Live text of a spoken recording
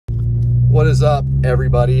What is up,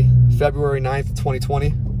 everybody? February 9th,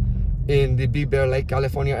 2020 in the Big Bear Lake,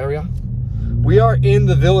 California area. We are in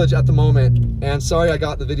the village at the moment, and sorry I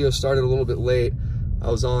got the video started a little bit late. I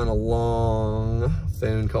was on a long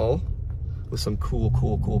phone call with some cool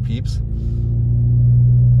peeps.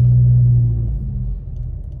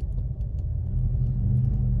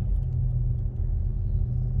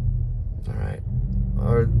 All right,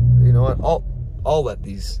 or you know what? I'll let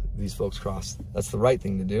these folks cross. That's the right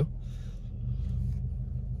thing to do.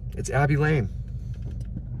 It's Abbey Lane.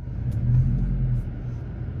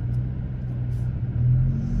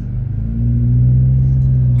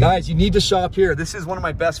 Guys, you need to shop here. This is one of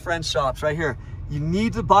my best friend's shops right here. You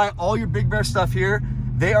need to buy all your Big Bear stuff here.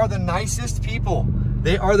 They are the nicest people.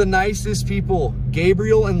 They are the nicest people,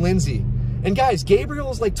 Gabriel and Lindsay. And guys,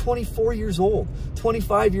 Gabriel is like 24 years old,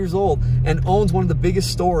 25 years old, and owns one of the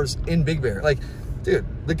biggest stores in Big Bear. Like, dude,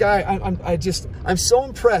 the guy, I'm so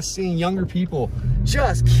impressed seeing younger people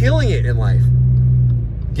just killing it in life.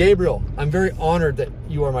 Gabriel, I'm very honored that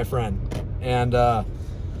you are my friend. And I'm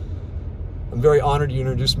very honored you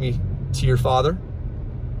introduced me to your father.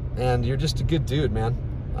 And you're just a good dude, man.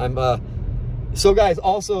 So guys,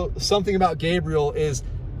 also something about Gabriel is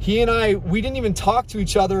he and we didn't even talk to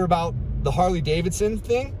each other about the Harley Davidson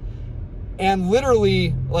thing. And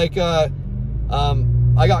literally, like, I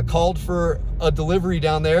got called for a delivery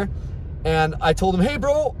down there, and I told him, hey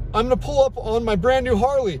bro, I'm gonna pull up on my brand new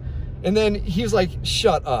Harley. And then he was like,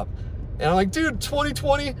 shut up. And I'm like, dude,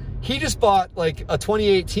 2020, he just bought like a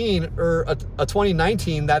 2018 or a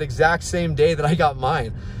 2019 that exact same day that I got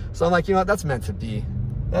mine. So I'm like, you know what, that's meant to be.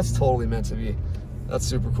 That's totally meant to be. That's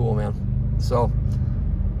super cool, man. So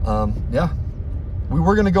yeah, we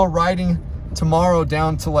were gonna go riding tomorrow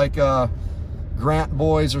down to like Grant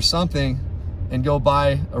Boys or something and go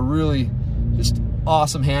buy a really just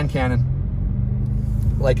awesome hand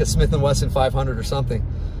cannon, like a Smith & Wesson 500 or something,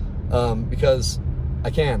 because I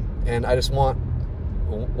can, and I just want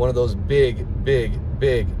one of those big,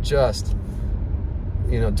 just,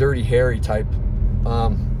 you know, Dirty Harry type.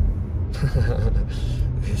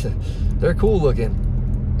 They're cool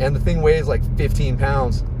looking, and the thing weighs like 15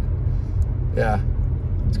 pounds. Yeah,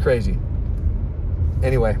 it's crazy.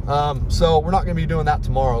 Anyway, so we're not going to be doing that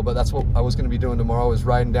tomorrow, but that's what I was going to be doing tomorrow, is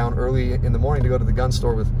riding down early in the morning to go to the gun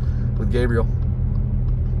store with Gabriel.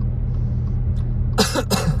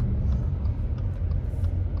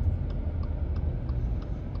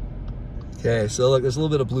 Okay, so look, there's a little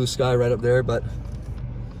bit of blue sky right up there, but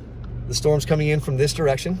the storm's coming in from this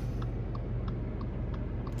direction.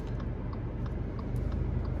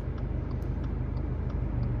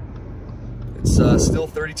 It's still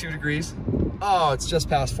 32 degrees. Oh, it's just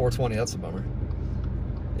past 420. That's a bummer.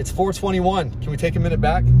 It's 421. Can we take a minute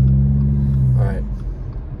back? All right.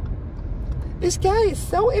 This guy is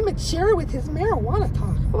so immature with his marijuana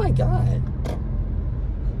talk. Oh my God.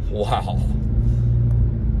 Wow.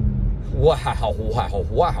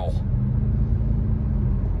 Wow.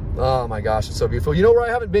 Oh my gosh, it's so beautiful. You know where I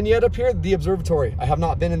haven't been yet up here? The observatory. I have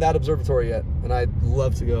not been in that observatory yet, and I'd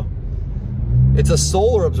love to go. It's a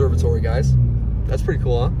solar observatory, guys. That's pretty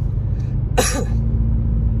cool, huh?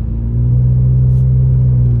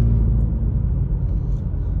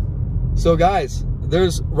 So guys,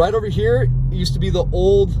 there's right over here used to be the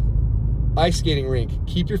old ice skating rink.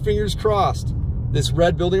 Keep your fingers crossed. This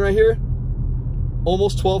red building right here,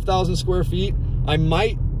 almost 12,000 square feet. I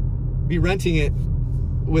might be renting it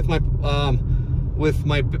with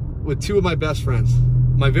with two of my best friends.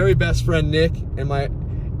 My very best friend Nick and my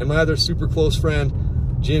other super close friend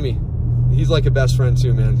Jimmy. He's like a best friend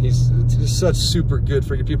too, man. He's just such super good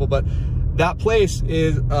freaking people. But that place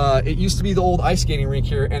is, it used to be the old ice skating rink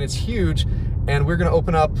here, and it's huge. And we're gonna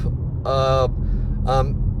open up,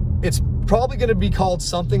 it's probably gonna be called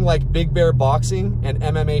something like Big Bear Boxing and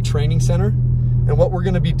MMA Training Center. And what we're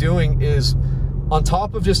gonna be doing is, on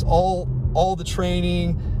top of just all the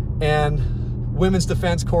training and women's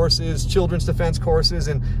defense courses, children's defense courses,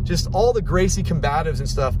 and just all the Gracie combatives and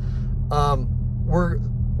stuff,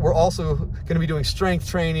 we're also going to be doing strength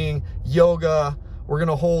training, yoga. We're going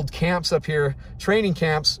to hold camps up here, training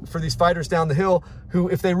camps for these fighters down the hill who,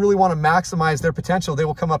 if they really want to maximize their potential, they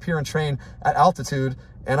will come up here and train at altitude.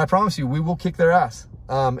 And I promise you, we will kick their ass,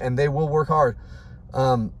 and they will work hard.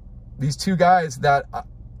 These two guys that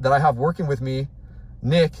I have working with me,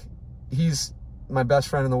 Nick, he's my best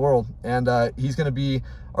friend in the world, and he's going to be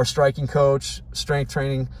our striking coach, strength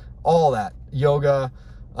training, all that, yoga.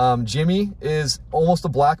 Jimmy is almost a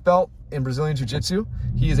black belt in Brazilian Jiu-Jitsu.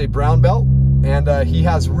 He is a brown belt, and he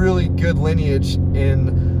has really good lineage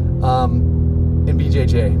in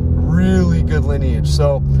BJJ. Really good lineage.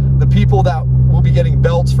 So the people that will be getting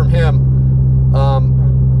belts from him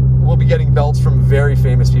getting belts from very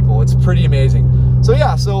famous people. It's pretty amazing. So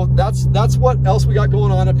yeah, so that's what else we got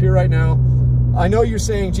going on up here right now. I know you're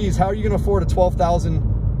saying, geez, how are you going to afford a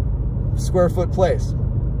 12,000 square foot place?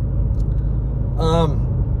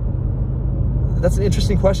 That's an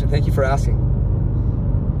interesting question. Thank you for asking.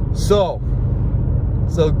 So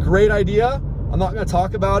great idea. I'm not going to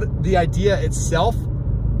talk about the idea itself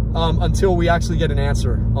until we actually get an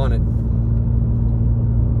answer on it.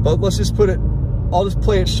 But let's just put it, I'll just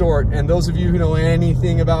play it short, and those of you who know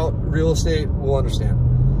anything about real estate will understand.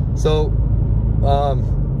 So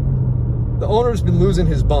the owner's been losing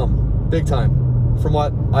his bum big time from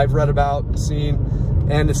what I've read about and seen,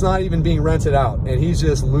 and it's not even being rented out, and he's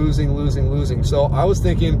just losing. So I was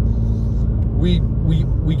thinking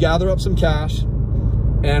we gather up some cash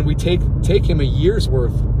and we take him a year's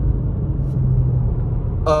worth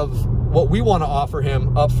of what we want to offer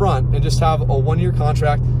him up front and just have a 1-year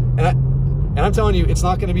contract. And I'm telling you, it's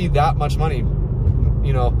not going to be that much money.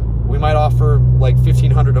 You know, we might offer like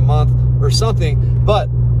 $1,500 a month or something, but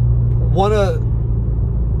one of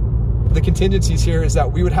the contingencies here is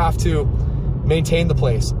that we would have to maintain the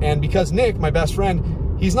place. And because Nick, my best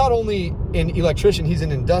friend, he's not only an electrician, he's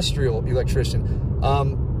an industrial electrician.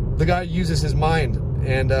 The guy uses his mind,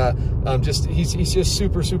 and he's just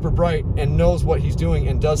super bright and knows what he's doing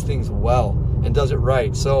and does things well and does it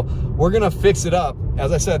right. So we're gonna fix it up.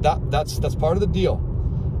 As I said, that's part of the deal.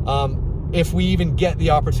 If we even get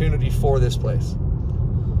the opportunity for this place,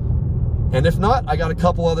 and if not, I got a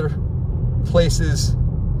couple other places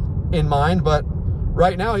in mind. But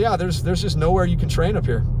right now, yeah, there's just nowhere you can train up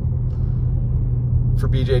here for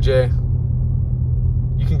BJJ.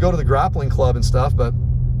 You can go to the grappling club and stuff, but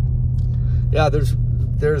yeah, there's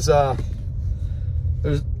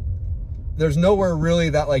nowhere really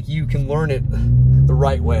that like you can learn it the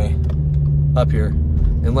right way up here,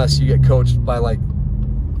 unless you get coached by like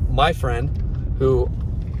my friend, who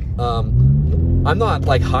I'm not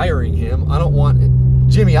like hiring him. I don't want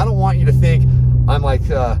Jimmy. I don't want you to think I'm like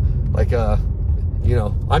you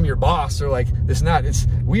know, I'm your boss or like this and that.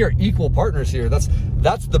 We are equal partners here. That's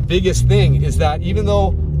the biggest thing, is that even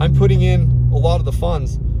though I'm putting in a lot of the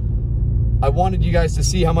funds, I wanted you guys to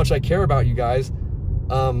see how much I care about you guys,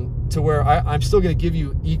 to where I'm still going to give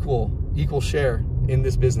you equal share in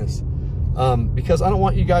this business, because I don't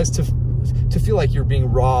want you guys to feel like you're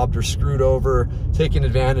being robbed or screwed over, taken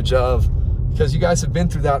advantage of, because you guys have been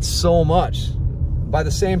through that so much by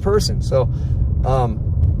the same person. So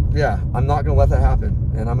yeah, I'm not gonna let that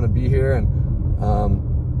happen, and I'm gonna be here. And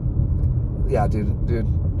yeah, dude,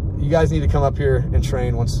 you guys need to come up here and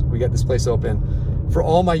train once we get this place open. For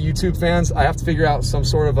all my YouTube fans, I have to figure out some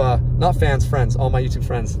sort of not fans, friends, all my YouTube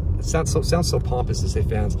friends. It sounds so pompous to say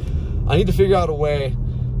fans. I need to figure out a way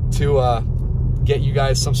to get you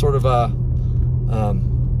guys some sort of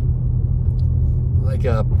like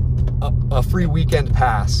a free weekend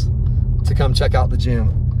pass to come check out the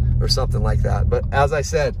gym or something like that. But as I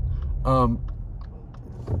said,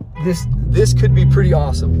 this could be pretty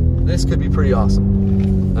awesome. This could be pretty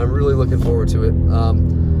awesome. I'm really looking forward to it.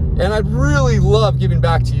 And I'd really love giving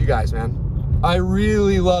back to you guys, man. I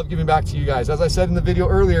really love giving back to you guys. As I said in the video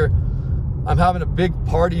earlier, I'm having a big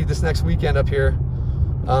party this next weekend up here.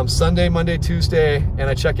 Sunday, Monday, Tuesday, and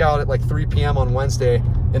I check out at like 3 p.m. on Wednesday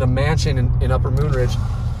in a mansion in Upper Moonridge.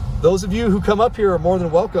 Those of you who come up here are more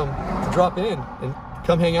than welcome to drop in and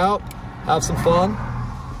come hang out, have some fun.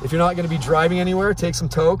 If you're not going to be driving anywhere, take some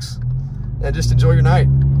tokes and just enjoy your night.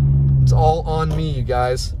 It's all on me, you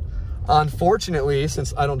guys. Unfortunately,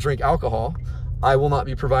 since I don't drink alcohol, I will not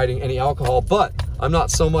be providing any alcohol, but I'm not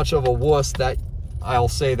so much of a wuss that I'll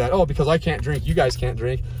say that, oh, because I can't drink, you guys can't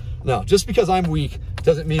drink. No, just because I'm weak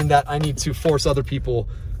doesn't mean that I need to force other people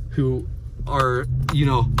who are, you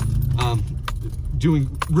know, doing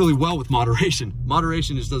really well with moderation.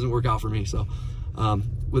 Moderation just doesn't work out for me. So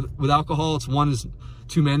with alcohol, it's 1 is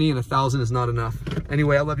too many and 1,000 is not enough.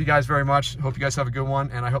 Anyway, I love you guys very much. Hope you guys have a good one,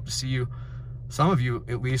 and I hope to see you, some of you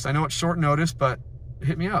at least. I know it's short notice, but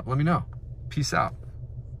hit me up. Let me know. Peace out.